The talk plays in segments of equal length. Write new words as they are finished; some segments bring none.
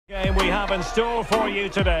Game we have in store for you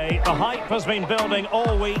today. The hype has been building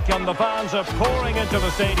all week and the fans are pouring into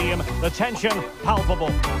the stadium. The tension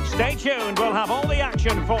palpable. Stay tuned, we'll have all the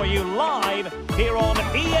action for you live here on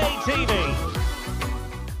EA TV.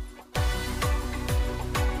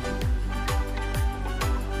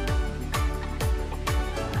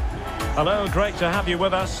 Hello, great to have you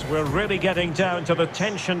with us. We're really getting down to the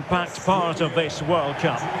tension-packed part of this World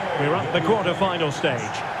Cup. We're at the quarter-final stage.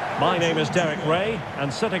 My name is Derek Ray,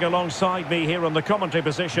 and sitting alongside me here on the commentary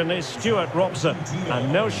position is Stuart Robson.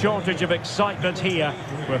 And no shortage of excitement here.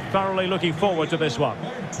 We're thoroughly looking forward to this one.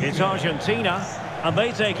 It's Argentina, and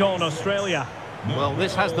they take on Australia. Well,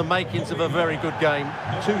 this has the makings of a very good game.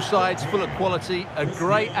 Two sides full of quality, a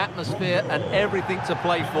great atmosphere, and everything to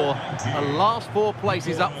play for. The last four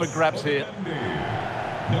places up for grabs here.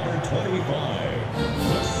 Number 25.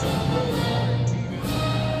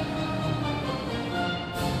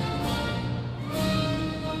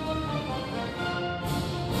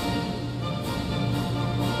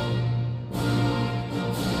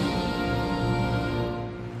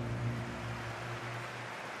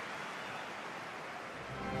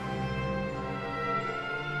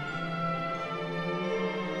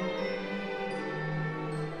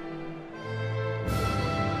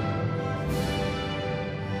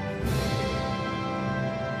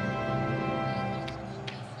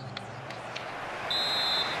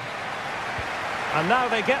 And now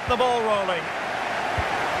they get the ball rolling.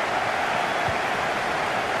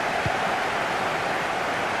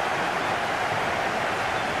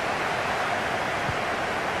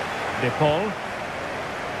 De Paul.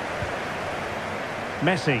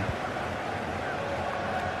 Messi.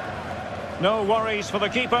 No worries for the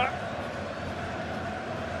keeper.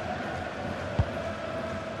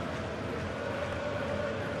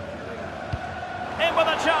 In with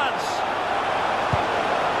a chance.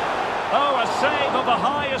 Oh, a save of the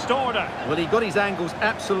highest order. Well, he got his angles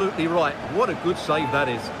absolutely right. What a good save that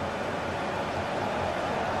is.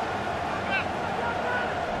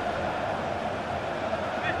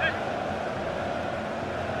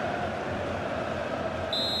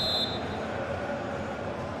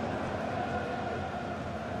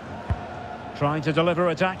 Trying to deliver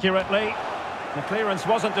it accurately. The clearance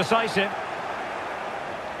wasn't decisive.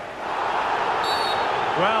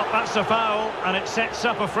 Well, that's a foul, and it sets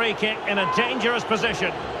up a free kick in a dangerous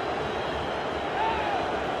position.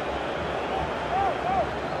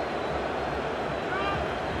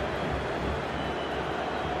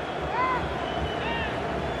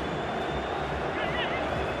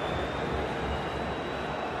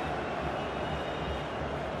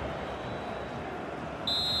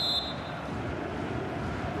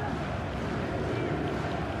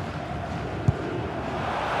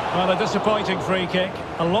 Well, a disappointing free kick,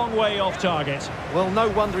 a long way off target. Well, no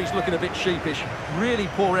wonder he's looking a bit sheepish. Really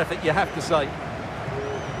poor effort, you have to say.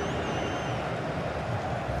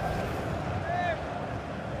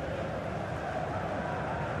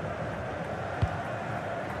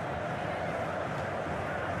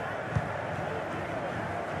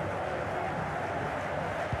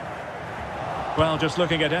 Well, just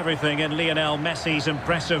looking at everything in Lionel Messi's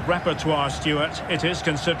impressive repertoire, Stuart, it is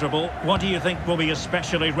considerable. What do you think will be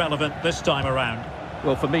especially relevant this time around?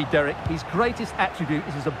 Well, for me, Derek, his greatest attribute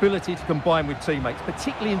is his ability to combine with teammates,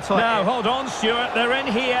 particularly in tight... Now, hold on, Stuart, they're in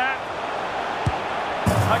here.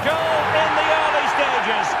 A goal in the early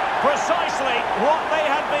stages. Precisely what they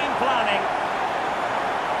had been planning.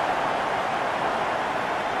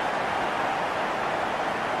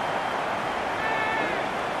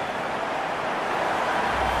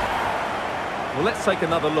 Well, let's take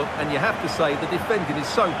another look, and you have to say the defending is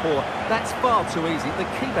so poor. That's far too easy. The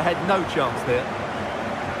keeper had no chance there.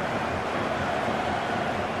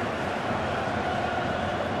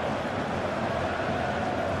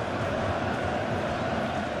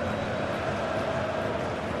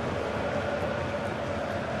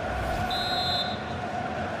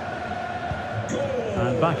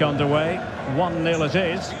 And back underway. 1-0 it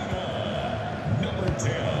is.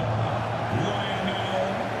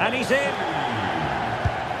 And he's in.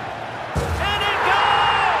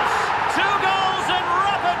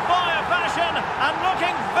 And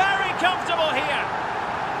looking very comfortable here.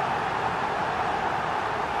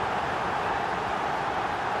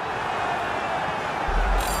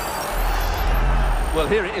 Well,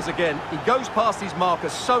 here it is again. He goes past his marker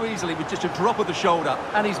so easily with just a drop of the shoulder,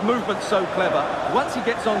 and his movement's so clever. Once he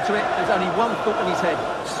gets onto it, there's only one thought in his head.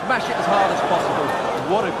 Smash it as hard as possible.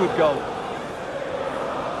 What a good goal.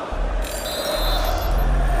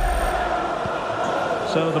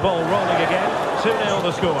 So the ball rolling again. 2-0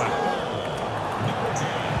 the score.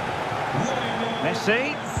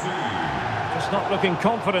 Messi. Just He's not looking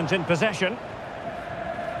confident in possession.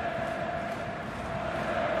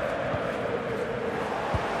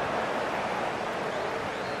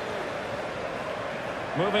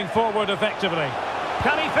 Moving forward effectively.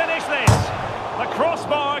 Can he finish this? The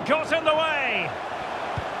crossbar got in the way.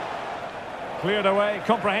 Cleared away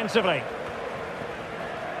comprehensively.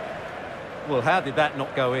 Well, how did that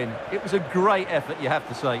not go in? It was a great effort, you have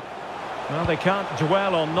to say. Well, they can't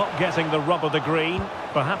dwell on not getting the rub of the green.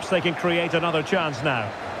 Perhaps they can create another chance now.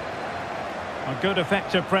 A good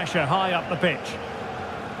effective pressure high up the pitch.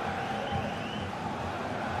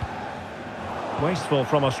 Wasteful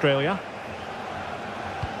from Australia.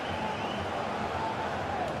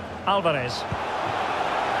 Alvarez.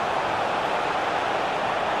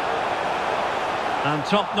 And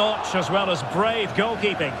top-notch as well as brave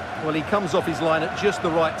goalkeeping. Well, he comes off his line at just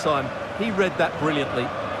the right time. He read that brilliantly.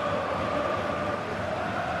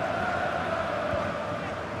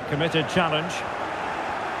 Committed challenge.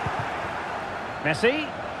 Messi.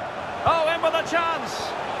 Oh, in with a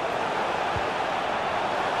chance.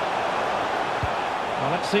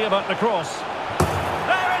 Well, let's see about the cross.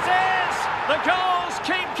 There it is! The goals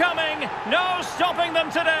keep coming. No stopping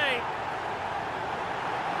them today.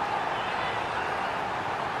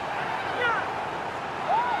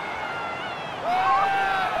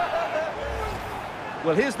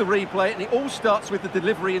 Well, here's the replay, and it all starts with the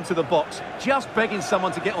delivery into the box. Just begging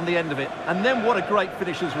someone to get on the end of it. And then what a great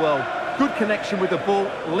finish as well. Good connection with the ball,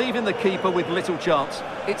 leaving the keeper with little chance.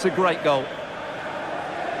 It's a great goal.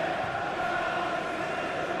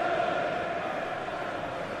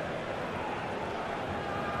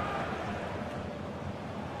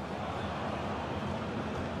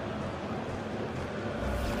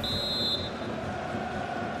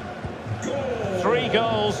 Goal. 3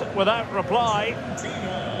 goals without reply.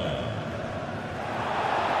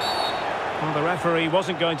 Well, the referee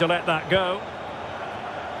wasn't going to let that go.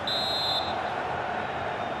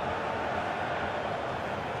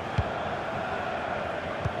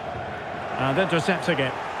 And intercepts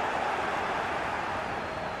again.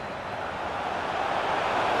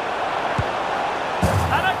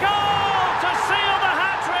 And a goal to seal the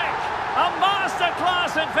hat-trick! A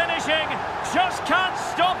masterclass in finishing. Just can't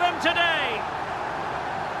stop him today.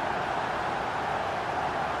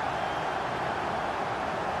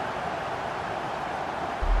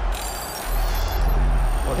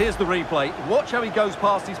 Well, here's the replay. Watch how he goes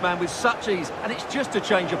past his man with such ease, and it's just a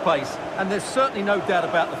change of pace. And there's certainly no doubt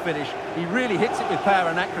about the finish. He really hits it with power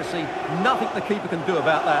and accuracy. Nothing the keeper can do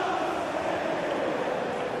about that.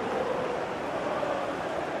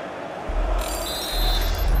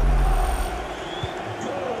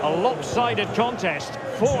 A lopsided contest,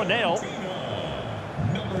 4-0.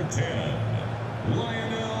 Number 10,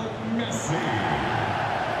 Lionel Messi.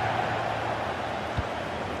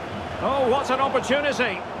 Oh, what an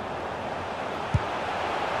opportunity.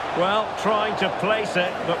 Well, trying to place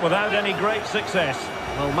it, but without any great success.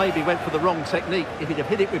 Well, maybe went for the wrong technique. If he'd have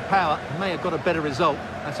hit it with power, he may have got a better result.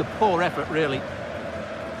 That's a poor effort, really.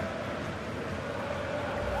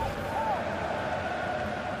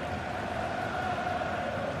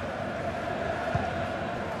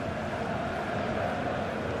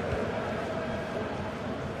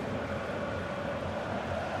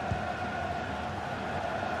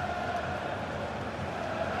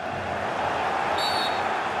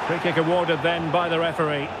 Free kick awarded then by the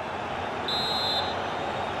referee.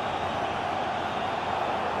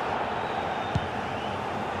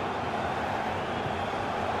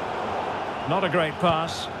 Not a great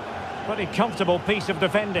pass. Pretty comfortable piece of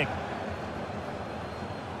defending.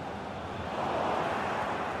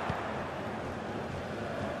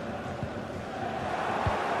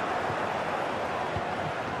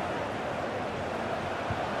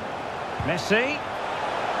 Messi.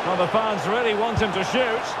 Well, the fans really want him to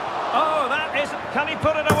shoot. Oh, that is... Can he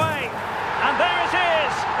put it away? And there it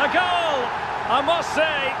is! A goal! I must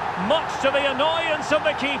say, much to the annoyance of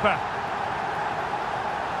the keeper.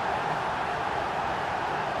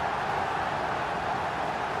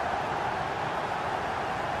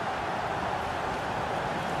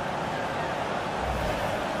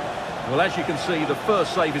 Well, as you can see, the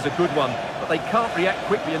first save is a good one, but they can't react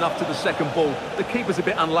quickly enough to the second ball. The keeper's a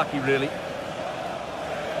bit unlucky, really.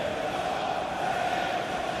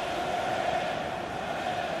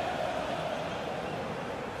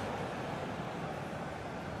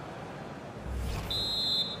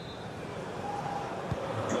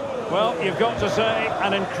 Well, you've got to say,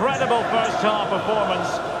 an incredible first-half performance.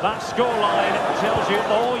 That scoreline tells you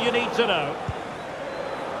all you need to know.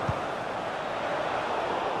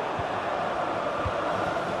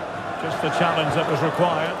 Just the challenge that was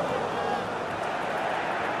required.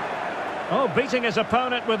 Oh, beating his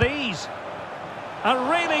opponent with ease. A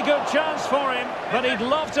really good chance for him, but he'd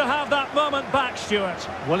love to have that moment back, Stuart.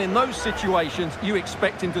 Well, in those situations, you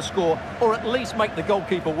expect him to score, or at least make the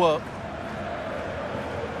goalkeeper work.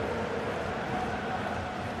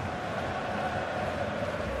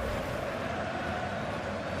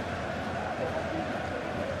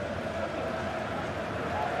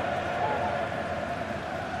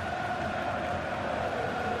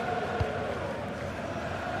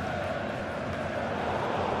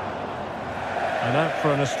 And out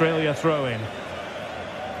for an Australia throw-in.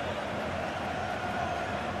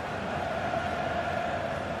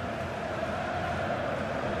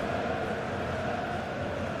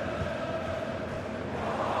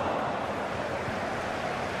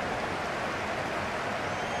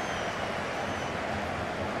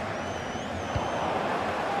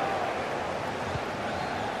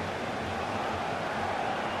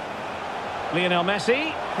 Lionel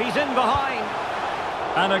Messi, he's in behind.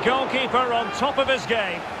 And a goalkeeper on top of his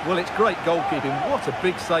game. Well, it's great goalkeeping. What a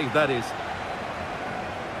big save that is.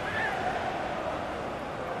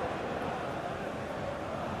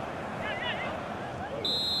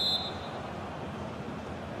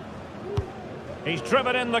 He's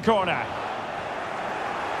driven in the corner.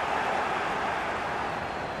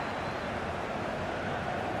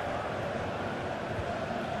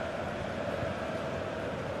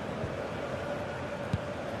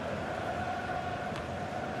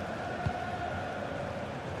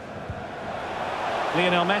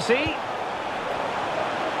 Lionel Messi.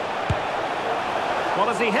 Well,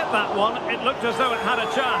 as he hit that one, it looked as though it had a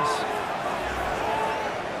chance.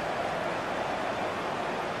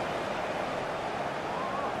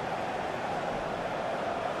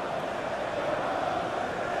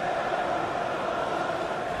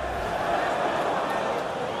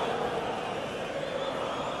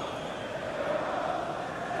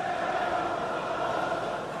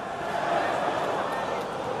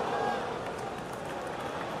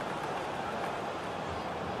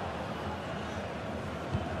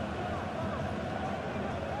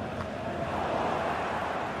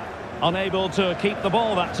 Unable to keep the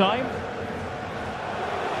ball that time.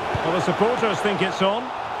 Well, the supporters think it's on,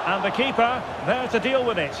 and the keeper there to deal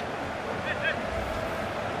with it.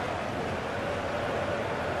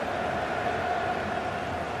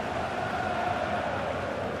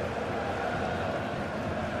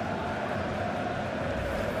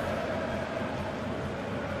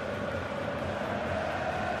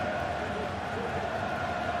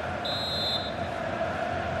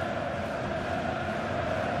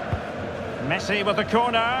 Messi with the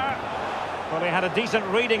corner. Well, he had a decent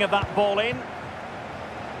reading of that ball in.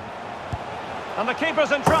 And the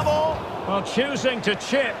keeper's in trouble. Well, choosing to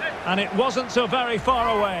chip, and it wasn't so very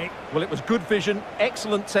far away. Well, it was good vision,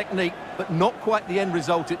 excellent technique, but not quite the end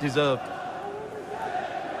result it deserved.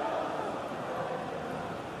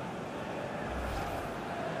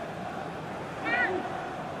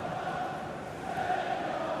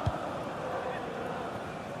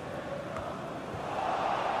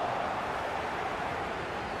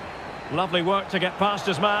 Lovely work to get past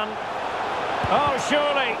his man. Oh,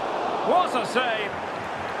 surely. What a save.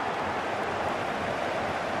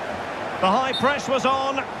 The high press was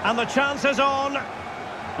on, and the chance is on.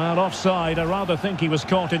 Well, offside. I rather think he was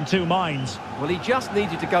caught in two minds. Well, he just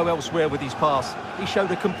needed to go elsewhere with his pass. He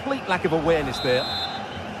showed a complete lack of awareness there.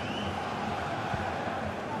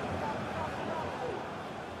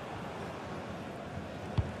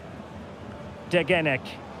 Degenek.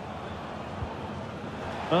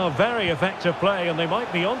 Oh, very effective play, and they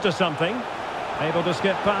might be onto something. Able to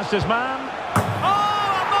skip past his man.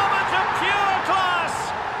 Oh, a moment of pure class!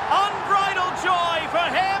 Unbridled joy for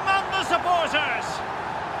him and the supporters!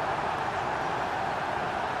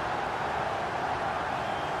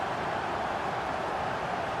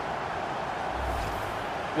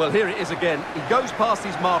 Well, here it is again. He goes past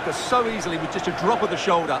his marker so easily with just a drop of the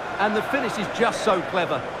shoulder, and the finish is just so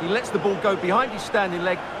clever. He lets the ball go behind his standing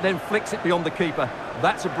leg, then flicks it beyond the keeper.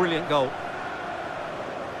 That's a brilliant goal.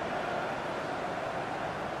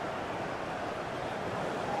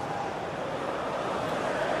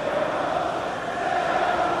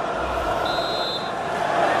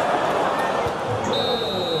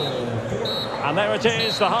 And there it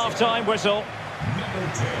is, the half-time whistle.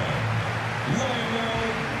 Number 10, Lionel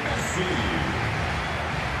Messi.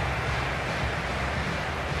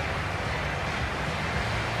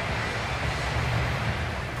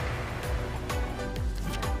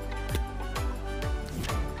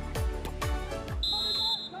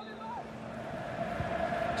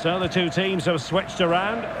 So the two teams have switched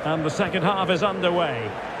around, and the second half is underway.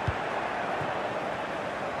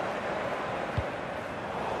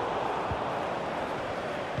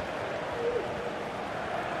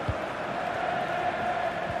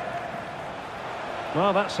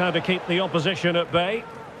 Well, that's how to keep the opposition at bay.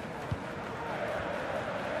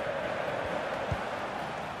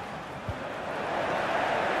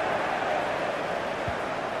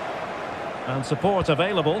 And support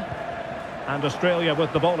available. And Australia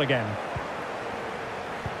with the ball again.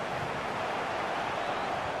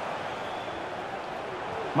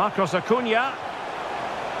 Marcos Acuna.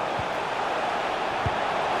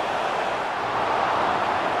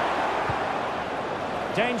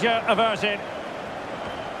 Danger averted.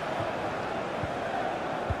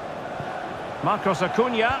 Marcos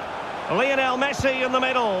Acuna. Lionel Messi in the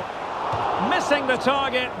middle. Missing the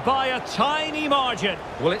target by a tiny margin.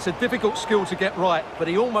 Well, it's a difficult skill to get right, but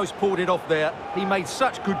he almost pulled it off there. He made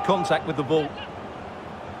such good contact with the ball.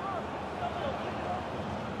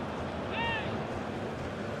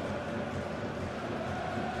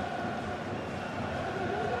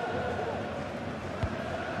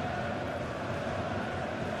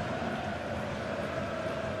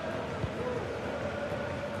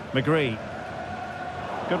 McGree.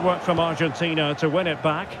 Good work from Argentina to win it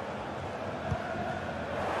back.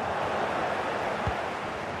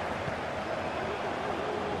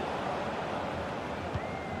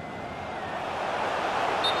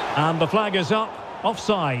 And the flag is up,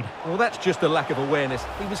 offside. Well, that's just a lack of awareness.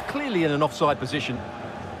 He was clearly in an offside position.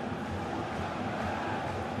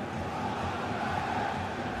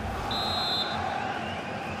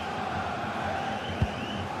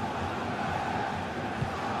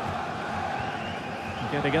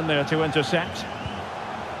 Getting in there to intercept.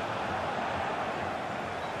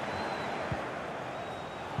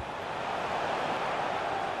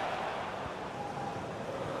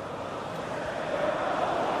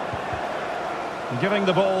 Giving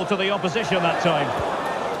the ball to the opposition that time.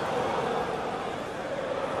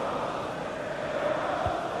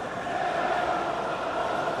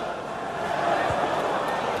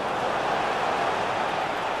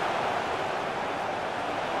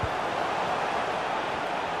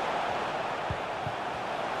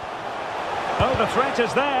 Oh, the threat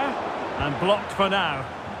is there. And blocked for now.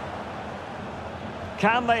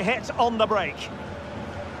 Can they hit on the break?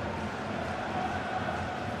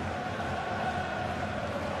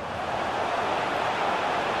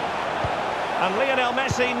 And Lionel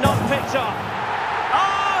Messi not picked up.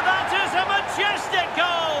 Oh, that is a majestic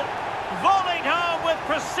goal! Volleyed home with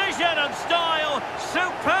precision and style.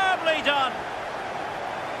 Superbly done.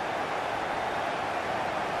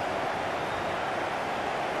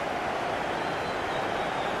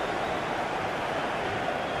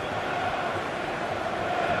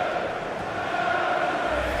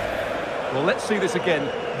 Well, let's see this again.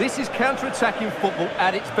 This is counter-attacking football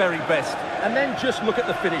at its very best. And then just look at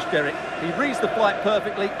the finish, Derek. He reads the flight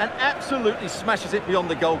perfectly and absolutely smashes it beyond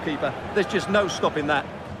the goalkeeper. There's just no stopping that.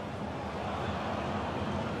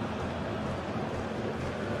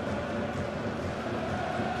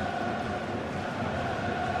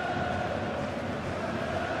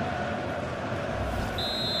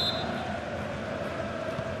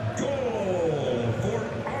 Goal for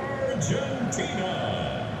Argentina.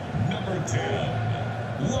 Number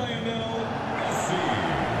 10, Lionel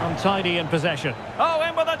Messi. Untidy in possession. Oh,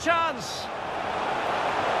 in with a chance.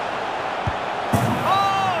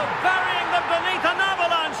 Oh, burying them beneath an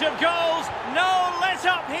avalanche of goals. No let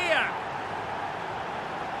up here.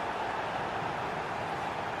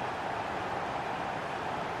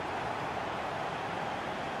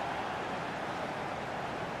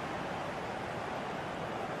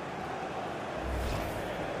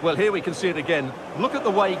 Well, here we can see it again. Look at the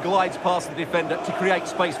way he glides past the defender to create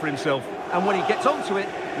space for himself. And when he gets onto it,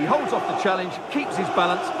 he holds off the challenge, keeps his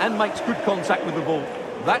balance and makes good contact with the ball.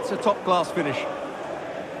 That's a top-class finish.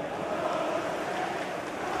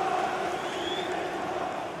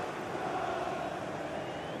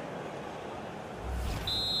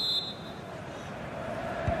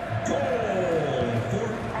 Goal for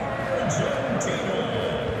Argentina.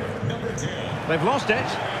 Number 10, They've lost it.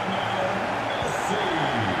 Messi.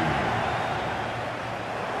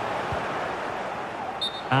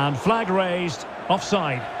 And flag raised,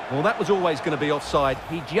 offside. Well, that was always going to be offside.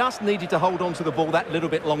 He just needed to hold on to the ball that little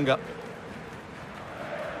bit longer.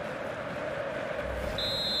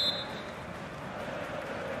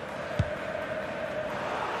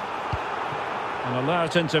 An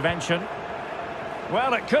alert intervention.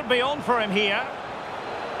 Well, it could be on for him here.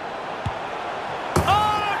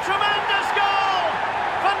 Oh, tremendous goal!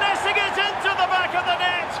 Finessing it into the back of the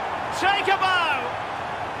net. Take a bow.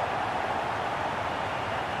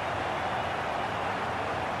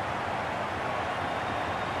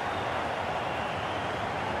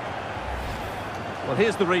 Well,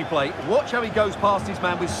 here's the replay. Watch how he goes past his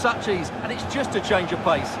man with such ease, and it's just a change of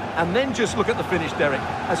pace. And then just look at the finish, Derek.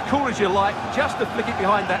 As cool as you like, just to flick it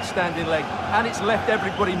behind that standing leg, and it's left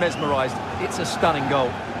everybody mesmerised. It's a stunning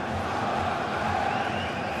goal.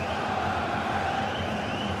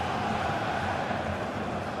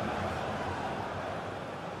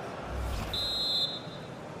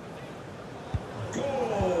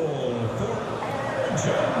 Goal for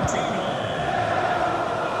Argentina.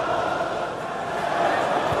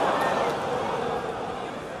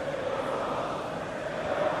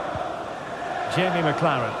 Jamie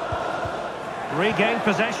McLaren. Regained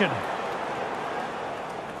possession.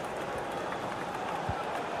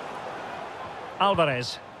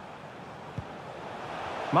 Alvarez.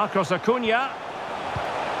 Marcos Acuna.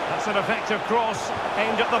 That's an effective cross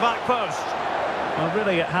aimed at the back post. Well,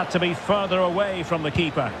 really, it had to be further away from the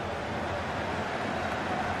keeper.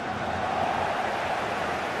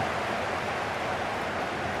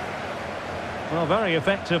 Well, very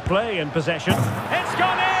effective play in possession. It's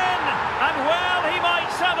gone in! And well, he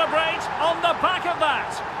might celebrate on the back of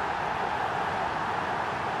that.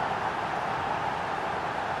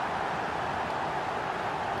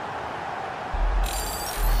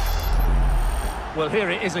 Well,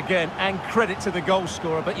 here it is again, and credit to the goal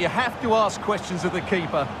scorer, but you have to ask questions of the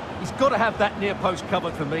keeper. He's got to have that near post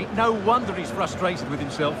covered for me. No wonder he's frustrated with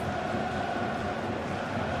himself.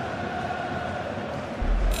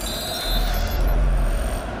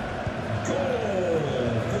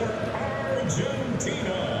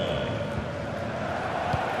 Argentina.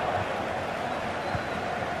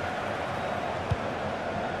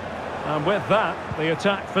 And with that, the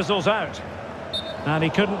attack fizzles out. And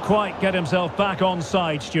he couldn't quite get himself back on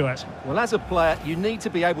side, Stuart. Well, as a player, you need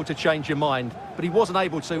to be able to change your mind, but he wasn't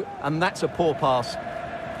able to, and that's a poor pass.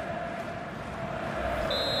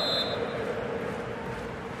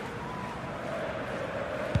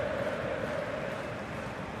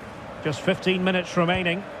 Just 15 minutes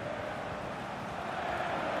remaining.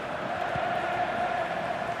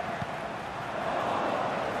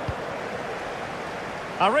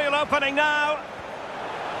 A real opening now.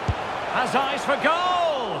 Has eyes for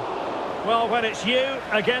goal. Well, when it's you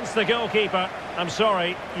against the goalkeeper, I'm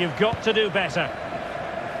sorry, you've got to do better.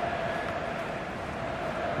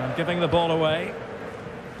 And giving the ball away.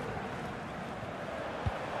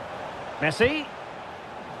 Messi.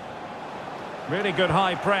 Really good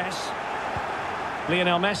high press.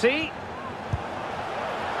 Lionel Messi.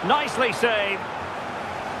 Nicely saved.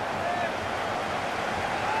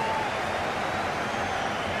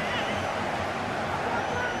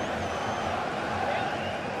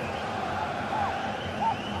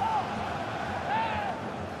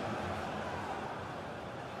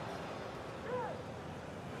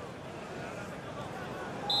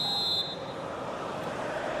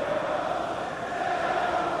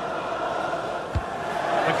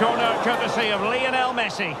 The corner courtesy of Lionel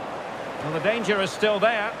Messi. Well, the danger is still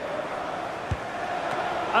there.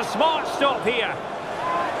 A smart stop here.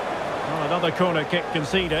 Well, another corner kick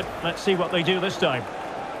conceded. Let's see what they do this time.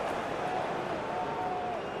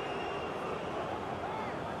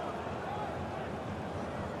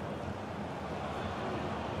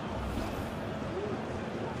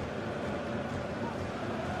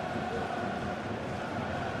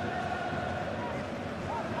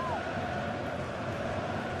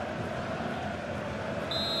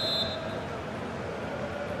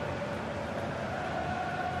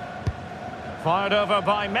 Fired over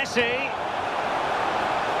by Messi.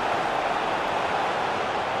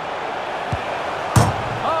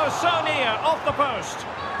 Oh, so near, off the post.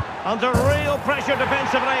 Under real pressure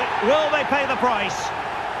defensively. Will they pay the price?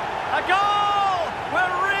 A goal!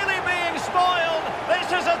 We're really being spoiled. This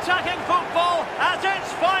is attacking football at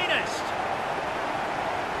its finest.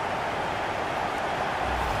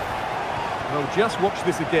 Well, just watch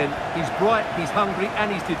this again. He's bright, he's hungry,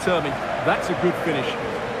 and he's determined. That's a good finish.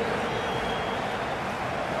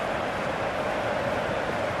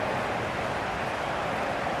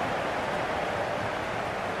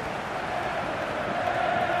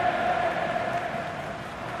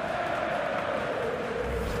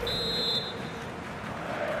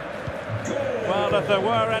 Well, if there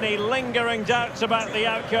were any lingering doubts about the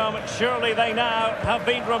outcome, surely they now have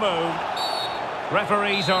been removed.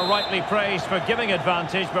 Referees are rightly praised for giving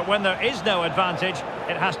advantage, but when there is no advantage,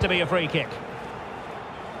 it has to be a free kick.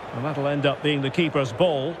 And that'll end up being the keeper's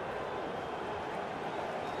ball.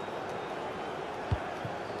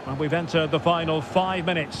 And we've entered the final 5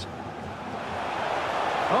 minutes.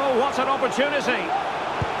 Oh, what an opportunity!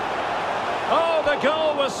 Oh, the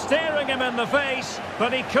goal was staring him in the face,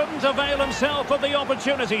 but he couldn't avail himself of the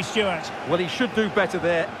opportunity, Stuart. Well, he should do better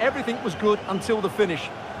there. Everything was good until the finish.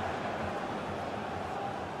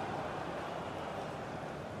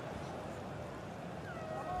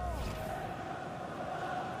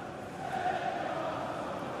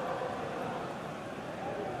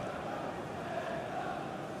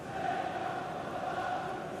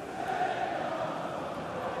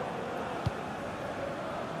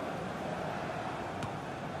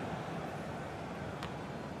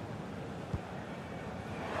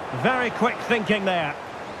 Very quick thinking there.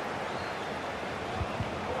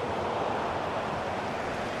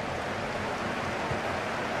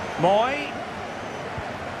 Moy.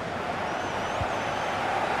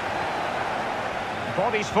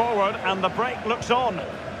 Bodies forward and the break looks on.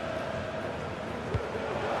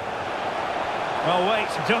 Well, wait,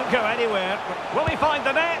 don't go anywhere. Will he find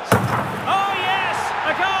the net? Oh, yes!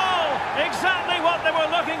 A goal! Exactly what they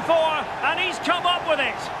were looking for, and he's come up with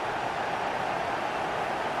it.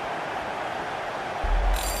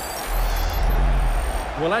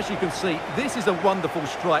 Well, as you can see, this is a wonderful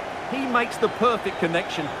strike. He makes the perfect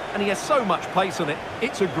connection, and he has so much pace on it.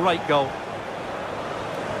 It's a great goal.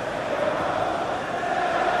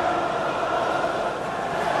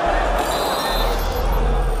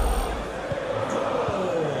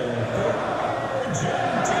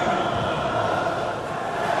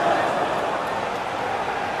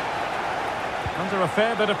 Under a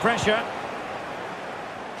fair bit of pressure.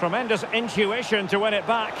 Tremendous intuition to win it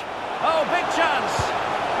back. Oh, big chance!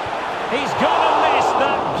 He's gone and missed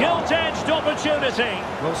that gilt-edged opportunity.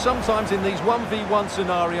 Well, sometimes in these 1v1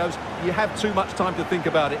 scenarios, you have too much time to think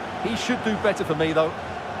about it. He should do better for me, though.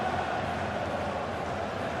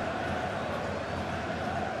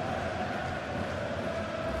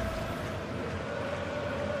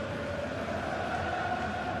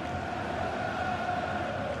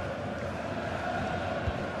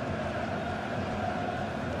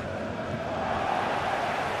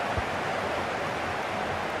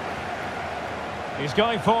 He's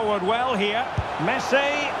going forward well here.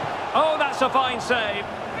 Messi. Oh, that's a fine save.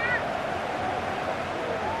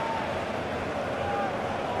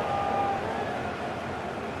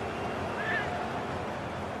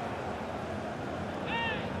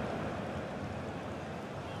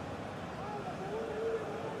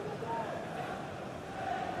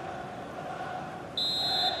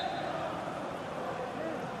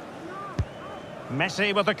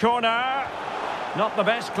 Messi with the corner. Not the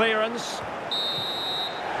best clearance.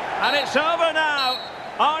 And it's over now.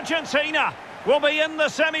 Argentina will be in the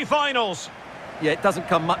semi-finals. Yeah, it doesn't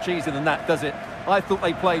come much easier than that, does it? I thought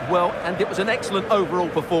they played well, and it was an excellent overall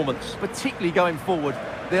performance, particularly going forward.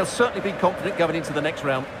 They'll certainly be confident going into the next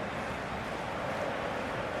round.